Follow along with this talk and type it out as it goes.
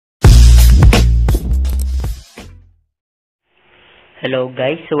Hello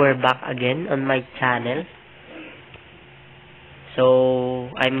guys, so we're back again on my channel. So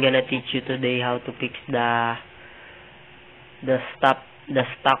I'm gonna teach you today how to fix the stock,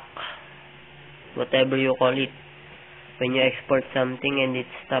 whatever you call it, when you export something and it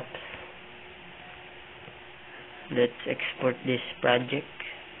stops. Let's export this project.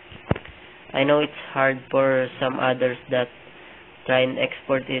 I know it's hard for some others that try and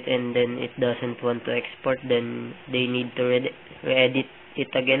export it and then it doesn't want to export, then they need to re-edit it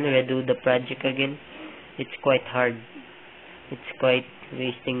again, redo the project again. It's quite hard. It's quite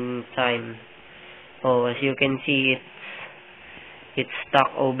wasting time. Oh, as you can see, it's stuck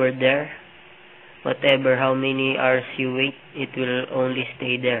over there. Whatever how many hours you wait, it will only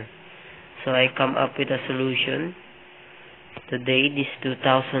stay there. So I come up with a solution. Today, this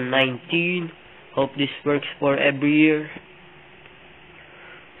 2019. Hope this works for every year.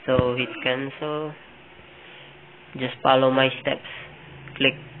 So hit cancel. Just follow my steps.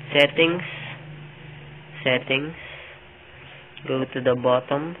 Click settings. Go to the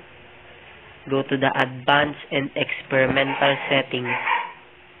bottom. Go to the advanced and experimental settings.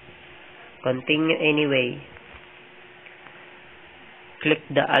 Continue anyway. Click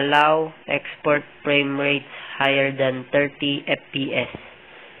the allow export frame rates higher than 30 FPS.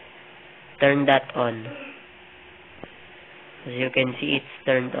 Turn that on. As you can see, it's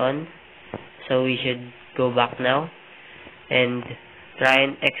turned on. So we should go back now and try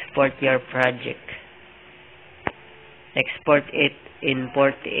and export your project. Export it in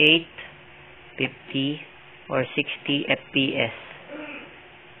 48, 50, or 60 FPS.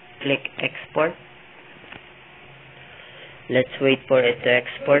 Click export. Let's wait for it to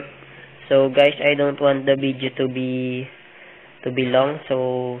export. So guys, I don't want the video to be long,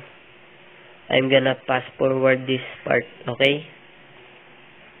 so I'm gonna fast forward this part, okay?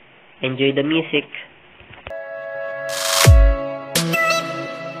 Enjoy the music.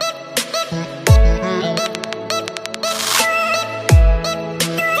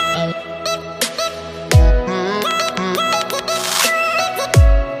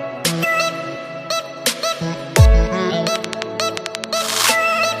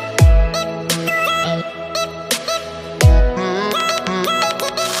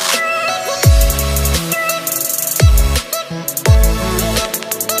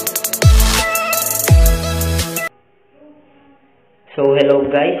 So hello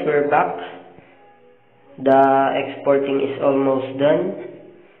guys, we're back. The exporting is almost done,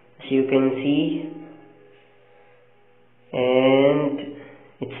 as you can see, and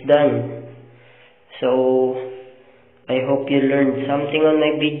it's done. So I hope you learned something on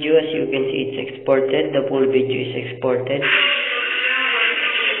my video. As you can see, it's exported. The full video is exported.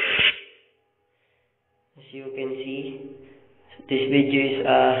 As you can see, this video is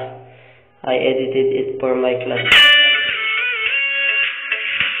I edited it for my class.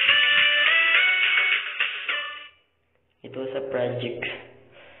 It was a project.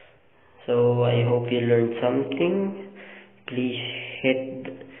 So I hope you learned something. Please hit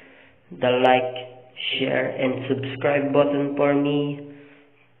the like, share, and subscribe button for me.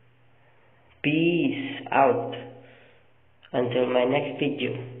 Peace out. Until my next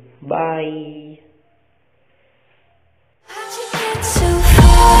video. Bye.